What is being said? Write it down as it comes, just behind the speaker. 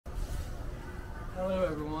Hello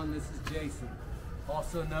everyone, this is Jason,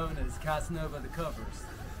 also known as Casanova the Covers.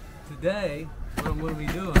 Today, what I'm going to be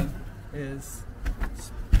doing is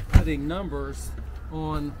putting numbers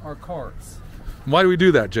on our carts. Why do we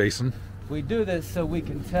do that, Jason? We do this so we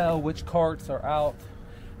can tell which carts are out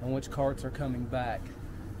and which carts are coming back,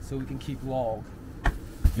 so we can keep log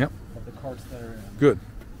of the carts that are in. Good.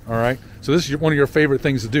 All right. So this is one of your favorite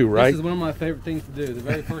things to do, right? This is one of my favorite things to do. The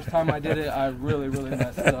very first time I did it, I really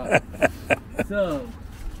messed up. So,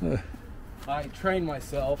 I trained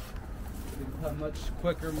myself to become much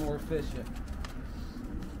quicker, more efficient.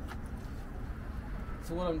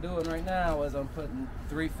 So what I'm doing right now is I'm putting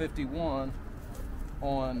 351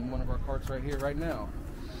 on one of our carts right here, right now.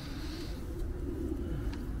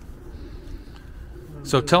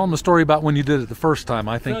 So tell them the story about when you did it the first time.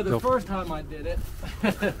 I think so the first time I did it,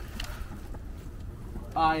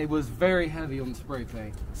 I was very heavy on the spray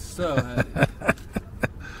paint. So heavy.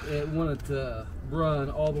 It wanted to run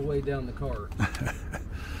all the way down the cart.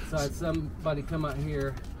 So I had somebody come out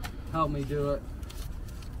here, help me do it,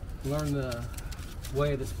 learn the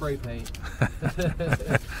way of the spray paint.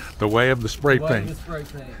 The way of the spray paint. paint. The spray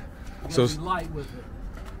paint. You So be light with it,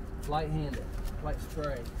 light-handed, light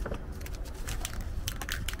spray.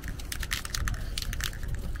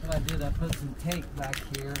 What I did, I put some tape back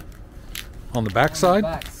here. On the back side?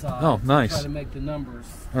 Back side. Oh, nice. Try to make the numbers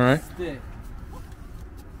all right. stick.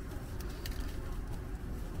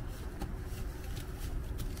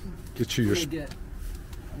 Get you your. Get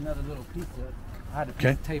another little piece of. I had a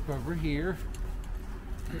piece of tape over here.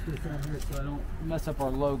 Put this on here so I don't mess up our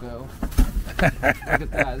logo. Look at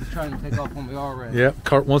that! It's trying to take off on me already. Yep.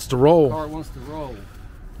 Cart wants to roll. Cart wants to roll.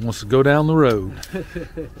 Wants to go down the road. Put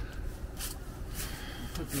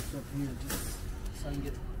this up here just so I can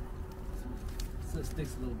get so it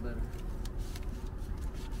sticks a little better.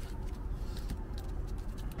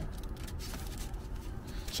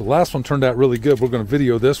 So last one turned out really good. We're going to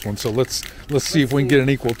video this one, so let's see if we can get an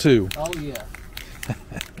equal two. Oh yeah.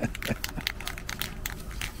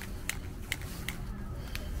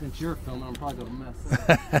 Since you're filming, I'm probably going to mess up.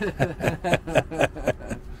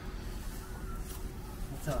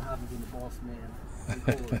 That's how it happens when the boss man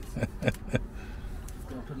records.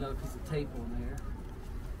 Gonna put another piece of tape on there.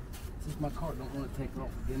 Since my cart don't want to take off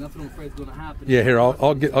again, that's what I'm afraid is going to happen. Yeah, here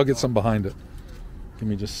I'll get some behind it. Give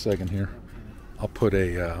me just a second here. I'll put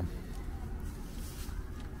a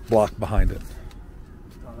block behind it.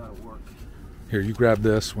 Oh, that'll work. Here, you grab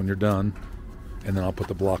this when you're done, and then I'll put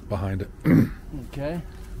the block behind it. Okay,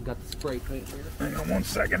 got the spray paint here. Hang on 1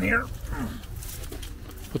 second here.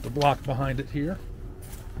 Put the block behind it here.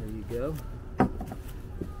 There you go.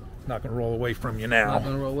 Not going to roll away from you now. Not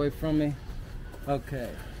going to roll away from me. Okay,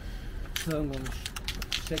 so I'm going to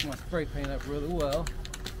shake my spray paint up really well.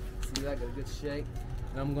 See, I got a good shake.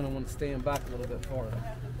 And I'm going to want to stand back a little bit farther.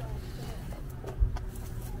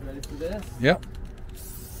 Ready for this? Yep. Just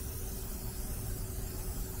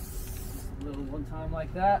a little one time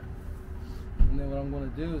like that. And then what I'm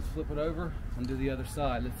going to do is flip it over and do the other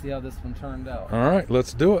side. Let's see how this one turned out. All right,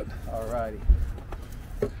 let's do it. Alrighty.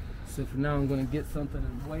 So for now I'm going to get something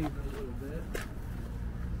and wave it a little bit.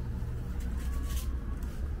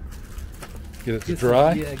 Get it to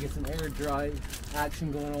dry? Yeah, get some air dry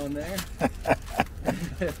action going on there.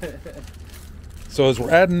 So as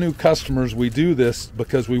we're adding new customers, we do this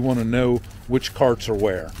because we want to know which carts are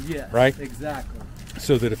where. Yes, right? Exactly.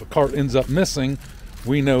 So that if a cart ends up missing,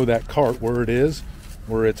 we know that cart where it is,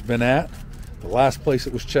 where it's been at, the last place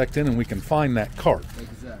it was checked in, and we can find that cart.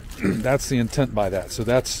 Exactly. That's the intent by that. So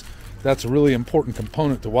that's a really important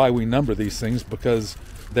component to why we number these things, because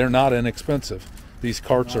they're not inexpensive. These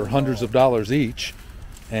carts are hundreds of dollars each,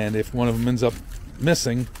 and if one of them ends up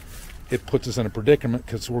missing, it puts us in a predicament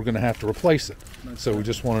because we're going to have to replace it. So we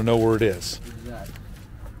just want to know where it is. Exactly.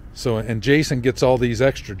 So, and Jason gets all these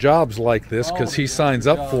extra jobs like this because he signs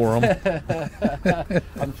up for them.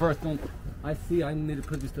 On the first one, I see I need to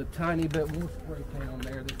put just a tiny bit more spray paint on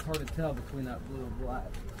there. It's hard to tell between that blue and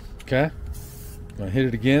black. Okay. Going to hit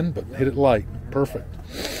it again, but hit it light. Perfect.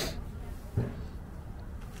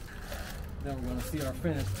 Then we're going to see our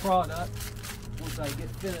finished product once I get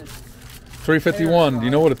finished. 351. Do you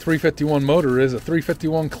know what a 351 motor is? A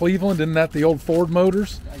 351 Cleveland? Isn't that the old Ford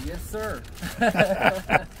motors? Yes, sir.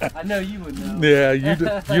 I know you would know. Yeah,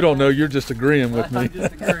 you don't know. You're just agreeing with me. I'm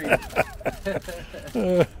just agreeing.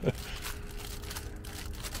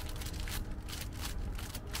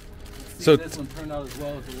 So this one turned out as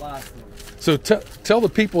well as the last one. So tell the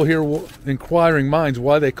people here, inquiring minds,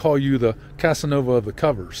 why they call you the Casanova of the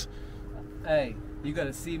covers. Hey, you got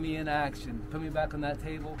to see me in action. Put me back on that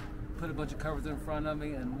table. put a bunch of covers in front of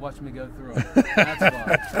me and watch me go through them. That's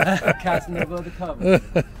why. Casanova the covers.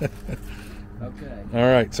 Okay.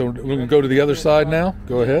 All right, so we're going to go to the other side now.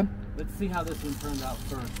 Go ahead. Let's see how this one turns out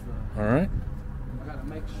first, though. All right. I got to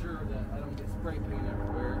make sure that I don't get spray paint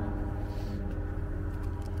everywhere.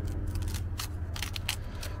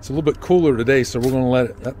 It's a little bit cooler today, so we're going to let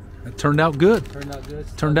it. That turned out good. Turned out good.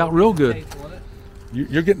 Turned out real good.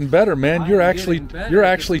 You're getting better, man. You're actually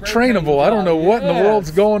trainable. I don't know what in the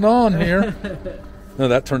world's going on here. No,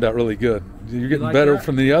 that turned out really good. You're getting like better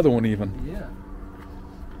from the other one even. Yeah.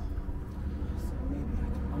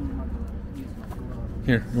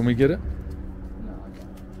 Here, when we get it? No, I got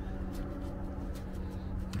it.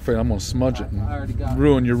 I'm afraid I'm going to smudge it and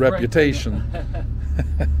ruin your reputation.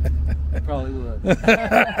 Probably would.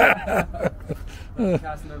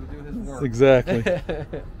 Casanova do his work. Exactly.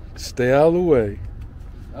 Stay out of the way.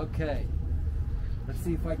 Okay. Let's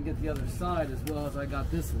see if I can get the other side as well as I got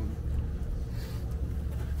this one.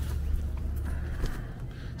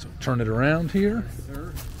 So turn it around here. Yes,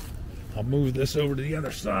 sir. I'll move this over to the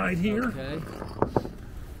other side here. Okay.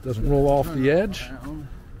 Doesn't roll off the edge.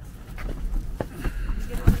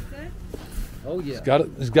 Oh yeah.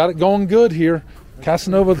 It's got it going good here.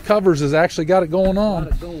 Casanova the covers has actually got it going on.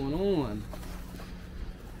 Got it going on.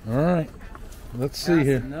 All right. Let's see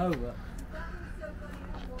here. Casanova.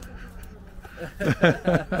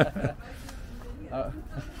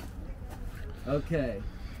 Okay.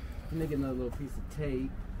 Make another little piece of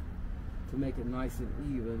tape to make it nice and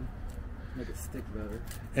even, make it stick better.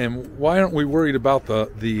 And why aren't we worried about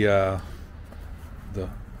the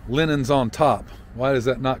linens on top? Why does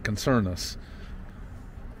that not concern us?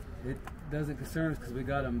 It doesn't concern us because we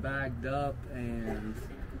got them bagged up, and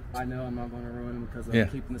I know I'm not going to ruin them because I'm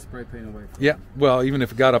keeping the spray paint away from them. Well, even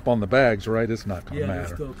if it got up on the bags, right, it's not going to matter. Yeah,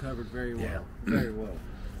 they're still covered very well. Very well.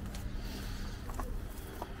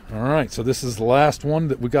 All right, so this is the last one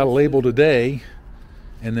that we got to label today,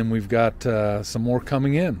 and then we've got some more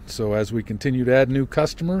coming in. So as we continue to add new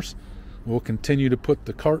customers, we'll continue to put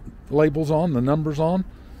the cart labels on, the numbers on,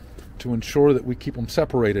 to ensure that we keep them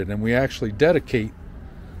separated, and we actually dedicate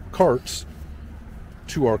carts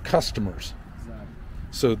to our customers. Exactly.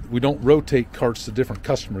 So we don't rotate carts to different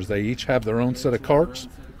customers. They each have their own set of carts,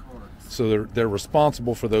 so they're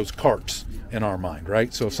responsible for those carts in our mind,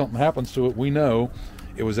 right? So if something happens to it, we know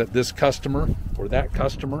it was at this customer or that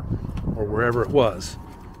customer or wherever it was.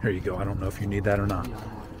 Here you go. I don't know if you need that or not.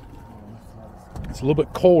 It's a little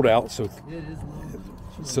bit cold out, so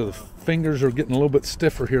the fingers are getting a little bit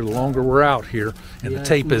stiffer here the longer we're out here, and the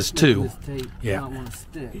tape is too. Yeah.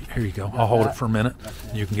 Here you go. I'll hold it for a minute.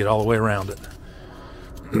 And you can get all the way around it.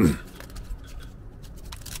 Okay,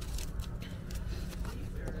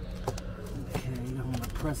 I'm going to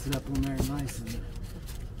press it up on there nice and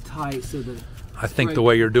tight so that I think the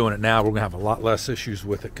way you're doing it now, we're going to have a lot less issues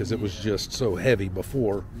with it because it was just so heavy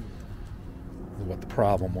before what the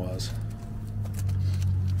problem was.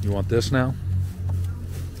 You want this now?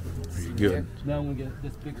 Are you good? Now I'm going to get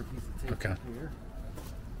this bigger piece of tape up here.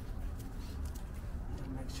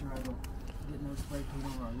 Make sure I don't get no spray paint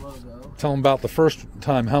on our logo. Tell them about the first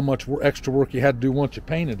time, how much extra work you had to do once you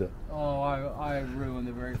painted it. Oh, I ruined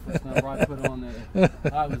the very first number I put on there.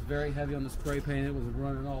 I was very heavy on the spray paint. It was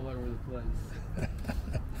running all over the place.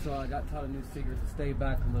 So I got taught a new secret to stay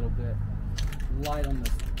back a little bit. Light on the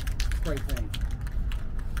spray paint.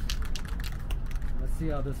 Let's see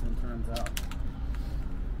how this one turns out.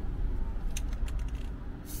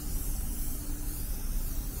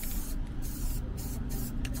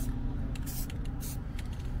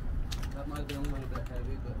 That might have been a little bit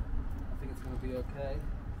heavy, but I think it's going to be okay.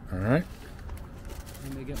 All right.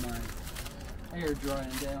 Let me get my air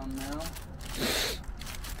drying down now.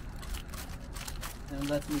 And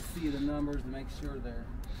lets me see the numbers and make sure there's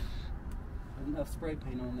enough spray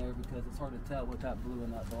paint on there because it's hard to tell with that blue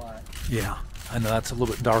and that black. Yeah, I know that's a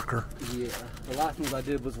little bit darker. Yeah, the last one I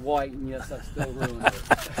did was white, and yes, I still ruined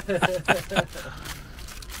it.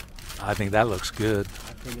 I think that looks good.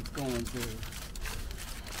 I think it's going to.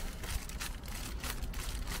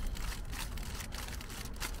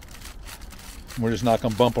 We're just not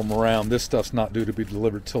going to bump them around. This stuff's not due to be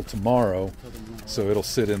delivered till tomorrow, so it'll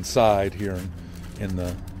sit inside here in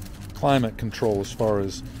the climate control as far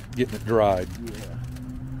as getting it dried. Yeah.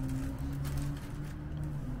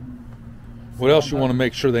 What else you want to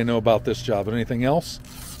make sure they know about this job? Anything else?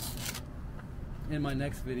 In my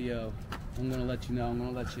next video, I'm going to let you know. I'm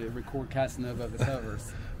going to let you record Casanova of the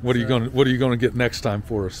covers. What are you going to get next time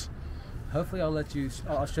for us? Hopefully,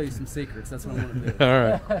 I'll show you some secrets. That's what I'm going to do. All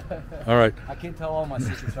right. All right. I can't tell all my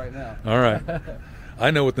secrets right now. All right.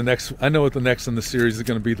 I know what the next in the series is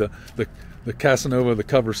going to be. The Casanova, the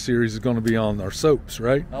cover series is going to be on our soaps,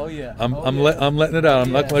 right? Oh yeah. I'm letting it out.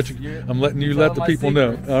 I'm not letting you. I'm letting you let the people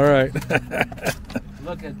know. All right.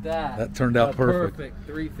 Look at that. That turned out perfect. Perfect.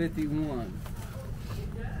 351.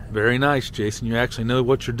 Very nice, Jason. You actually know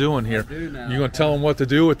what you're doing here. I do now. You going to tell them what to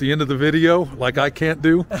do at the end of the video, like I can't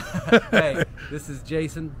do? Hey, this is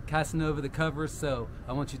Jason, Casanova, the cover. So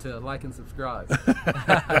I want you to like and subscribe.